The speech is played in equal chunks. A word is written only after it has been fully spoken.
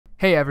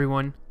Hey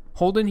everyone,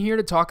 Holden here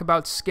to talk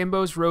about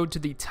Skimbo's road to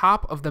the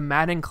top of the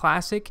Madden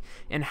Classic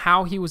and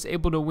how he was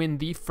able to win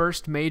the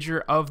first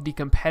major of the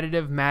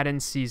competitive Madden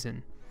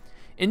season.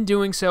 In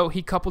doing so,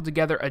 he coupled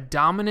together a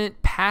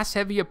dominant,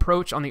 pass-heavy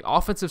approach on the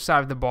offensive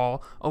side of the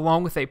ball,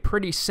 along with a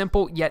pretty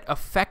simple yet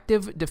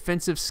effective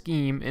defensive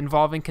scheme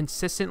involving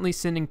consistently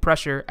sending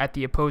pressure at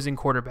the opposing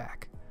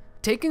quarterback.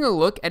 Taking a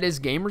look at his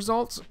game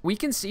results, we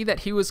can see that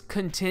he was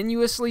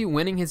continuously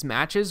winning his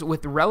matches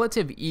with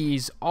relative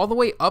ease all the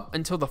way up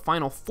until the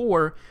final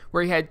four,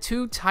 where he had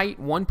two tight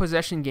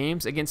one-possession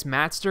games against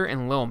Matster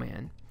and Lil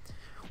Man.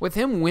 With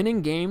him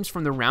winning games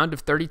from the round of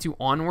 32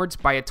 onwards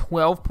by a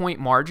 12-point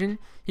margin,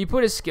 he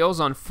put his skills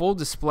on full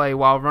display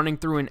while running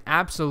through an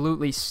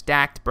absolutely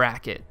stacked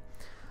bracket.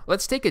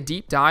 Let's take a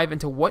deep dive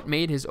into what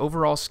made his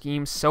overall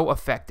scheme so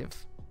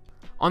effective.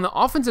 On the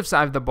offensive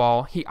side of the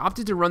ball, he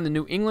opted to run the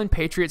New England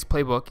Patriots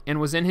playbook and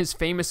was in his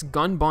famous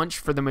gun bunch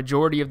for the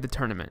majority of the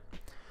tournament.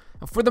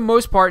 For the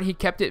most part, he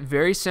kept it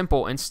very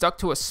simple and stuck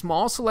to a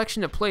small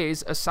selection of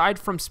plays aside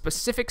from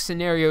specific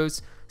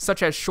scenarios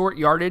such as short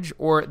yardage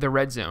or the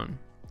red zone.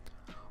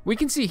 We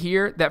can see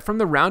here that from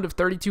the round of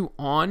 32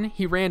 on,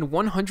 he ran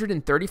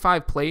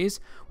 135 plays,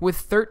 with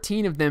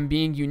 13 of them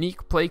being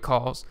unique play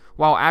calls,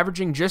 while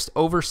averaging just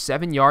over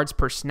 7 yards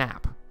per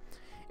snap.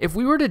 If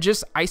we were to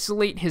just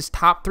isolate his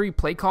top 3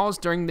 play calls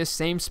during this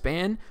same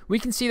span, we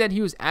can see that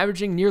he was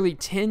averaging nearly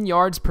 10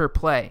 yards per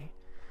play.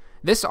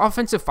 This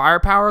offensive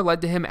firepower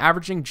led to him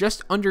averaging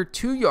just under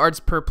 2 yards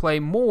per play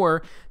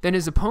more than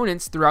his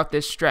opponents throughout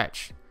this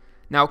stretch.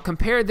 Now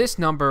compare this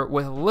number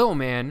with Lil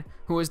Man,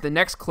 who is the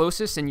next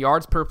closest in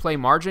yards per play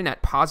margin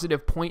at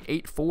positive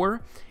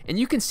 0.84, and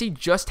you can see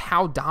just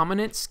how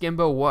dominant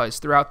Skimbo was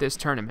throughout this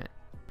tournament.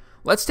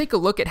 Let's take a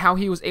look at how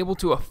he was able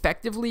to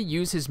effectively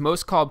use his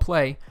most called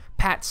play,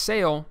 Pat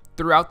Sale,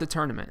 throughout the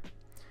tournament.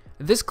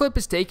 This clip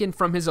is taken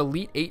from his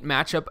Elite 8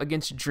 matchup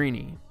against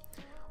Drini.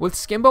 With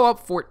Skimbo up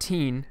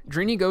 14,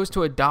 Drini goes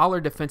to a dollar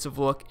defensive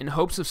look in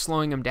hopes of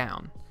slowing him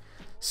down.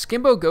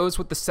 Skimbo goes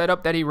with the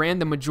setup that he ran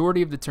the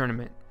majority of the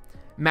tournament,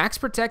 max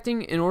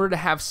protecting in order to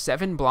have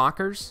 7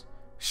 blockers,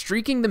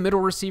 streaking the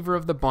middle receiver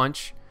of the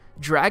bunch,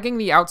 dragging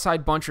the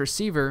outside bunch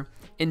receiver,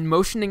 and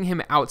motioning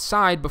him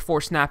outside before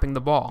snapping the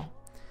ball.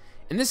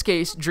 In this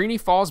case, Drini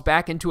falls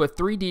back into a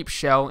 3-deep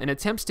shell and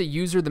attempts to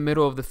user the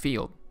middle of the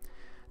field.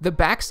 The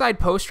backside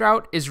post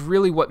route is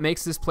really what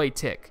makes this play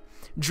tick.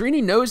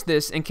 Drini knows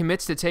this and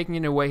commits to taking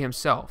it away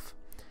himself.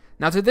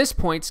 Now to this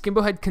point,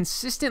 Skimbo had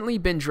consistently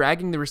been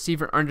dragging the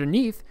receiver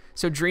underneath,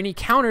 so Drini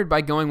countered by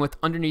going with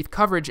underneath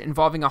coverage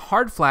involving a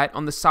hard flat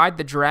on the side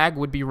the drag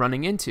would be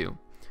running into.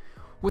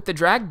 With the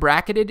drag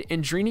bracketed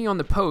and Drini on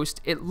the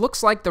post, it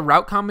looks like the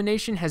route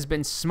combination has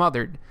been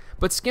smothered,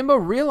 but Skimbo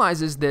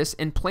realizes this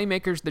and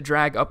playmakers the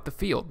drag up the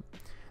field.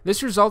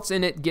 This results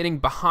in it getting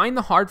behind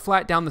the hard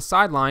flat down the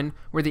sideline,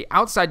 where the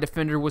outside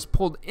defender was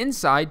pulled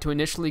inside to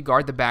initially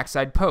guard the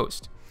backside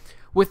post.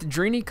 With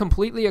Drini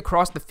completely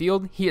across the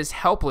field, he is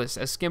helpless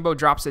as Skimbo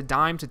drops a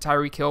dime to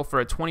Tyreek Hill for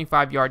a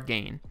 25-yard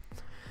gain.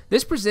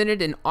 This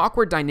presented an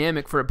awkward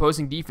dynamic for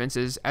opposing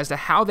defenses as to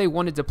how they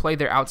wanted to play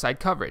their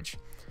outside coverage.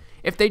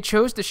 If they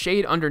chose to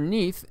shade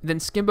underneath, then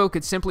Skimbo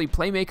could simply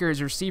playmaker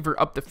his receiver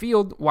up the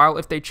field, while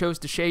if they chose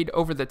to shade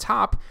over the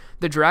top,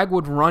 the drag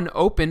would run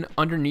open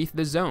underneath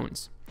the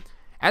zones.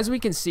 As we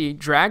can see,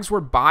 drags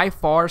were by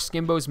far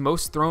Skimbo's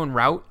most thrown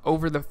route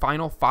over the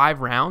final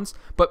 5 rounds,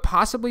 but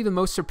possibly the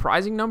most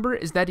surprising number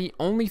is that he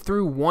only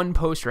threw 1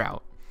 post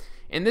route.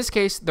 In this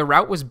case, the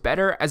route was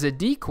better as a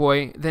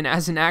decoy than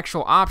as an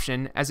actual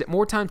option, as it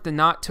more times than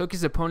not took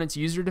his opponent's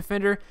user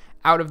defender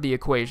out of the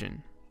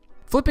equation.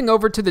 Flipping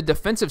over to the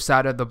defensive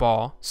side of the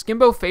ball,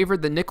 Skimbo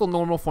favored the nickel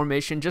normal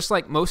formation just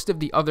like most of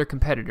the other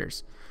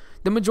competitors.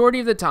 The majority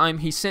of the time,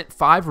 he sent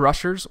 5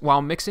 rushers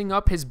while mixing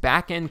up his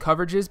back-end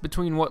coverages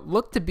between what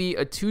looked to be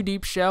a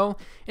 2-deep shell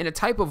and a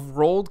type of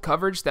rolled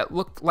coverage that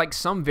looked like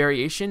some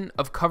variation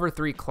of cover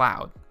 3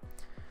 cloud.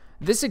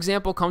 This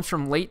example comes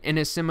from late in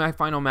his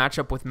semifinal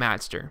matchup with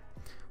Madster.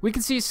 We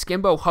can see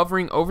Skimbo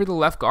hovering over the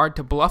left guard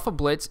to bluff a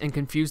blitz and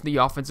confuse the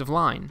offensive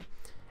line.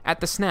 At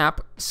the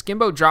snap,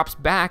 Skimbo drops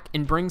back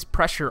and brings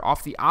pressure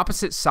off the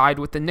opposite side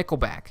with the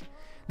nickelback.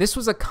 This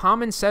was a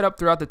common setup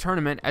throughout the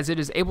tournament, as it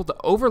is able to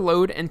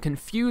overload and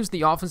confuse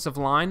the offensive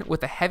line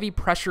with a heavy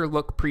pressure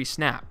look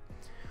pre-snap.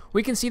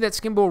 We can see that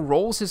Skimbo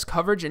rolls his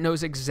coverage and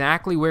knows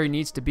exactly where he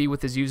needs to be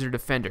with his user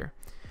defender.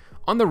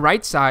 On the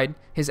right side,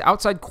 his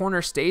outside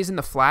corner stays in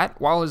the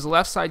flat, while his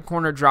left side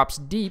corner drops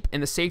deep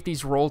and the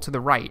safeties roll to the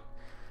right.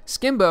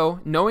 Skimbo,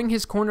 knowing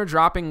his corner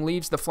dropping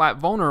leaves the flat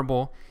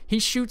vulnerable, he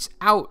shoots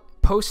out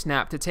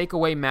post-snap to take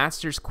away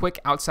Matster's quick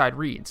outside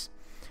reads.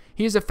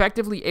 He is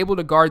effectively able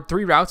to guard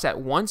 3 routes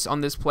at once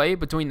on this play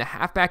between the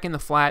halfback in the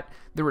flat,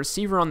 the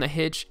receiver on the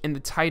hitch, and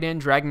the tight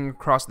end dragging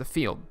across the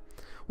field.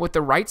 With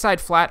the right side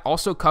flat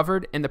also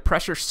covered and the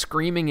pressure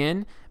screaming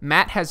in,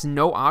 Matt has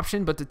no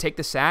option but to take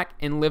the sack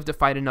and live to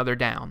fight another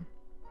down.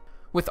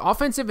 With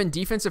offensive and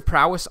defensive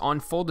prowess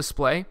on full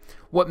display,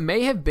 what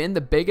may have been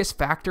the biggest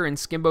factor in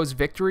Skimbo's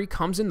victory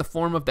comes in the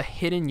form of the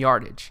hidden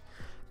yardage.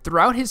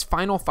 Throughout his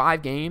final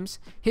 5 games,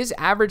 his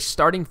average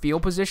starting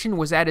field position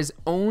was at his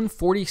own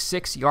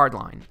 46-yard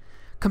line.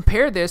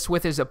 Compare this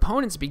with his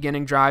opponent's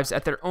beginning drives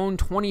at their own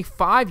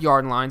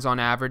 25-yard lines on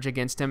average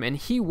against him, and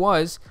he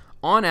was,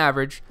 on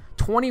average,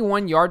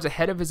 21 yards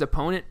ahead of his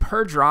opponent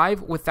per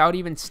drive without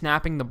even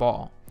snapping the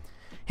ball.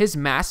 His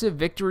massive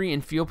victory in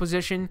field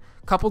position,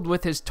 coupled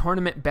with his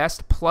tournament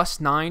best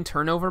 +9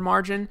 turnover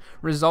margin,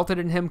 resulted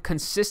in him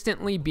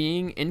consistently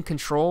being in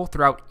control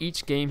throughout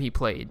each game he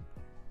played.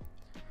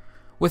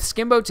 With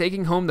Skimbo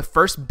taking home the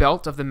first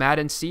belt of the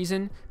Madden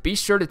season, be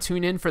sure to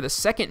tune in for the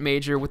second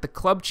major with the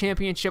Club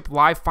Championship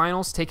Live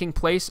Finals taking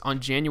place on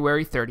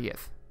January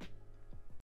 30th.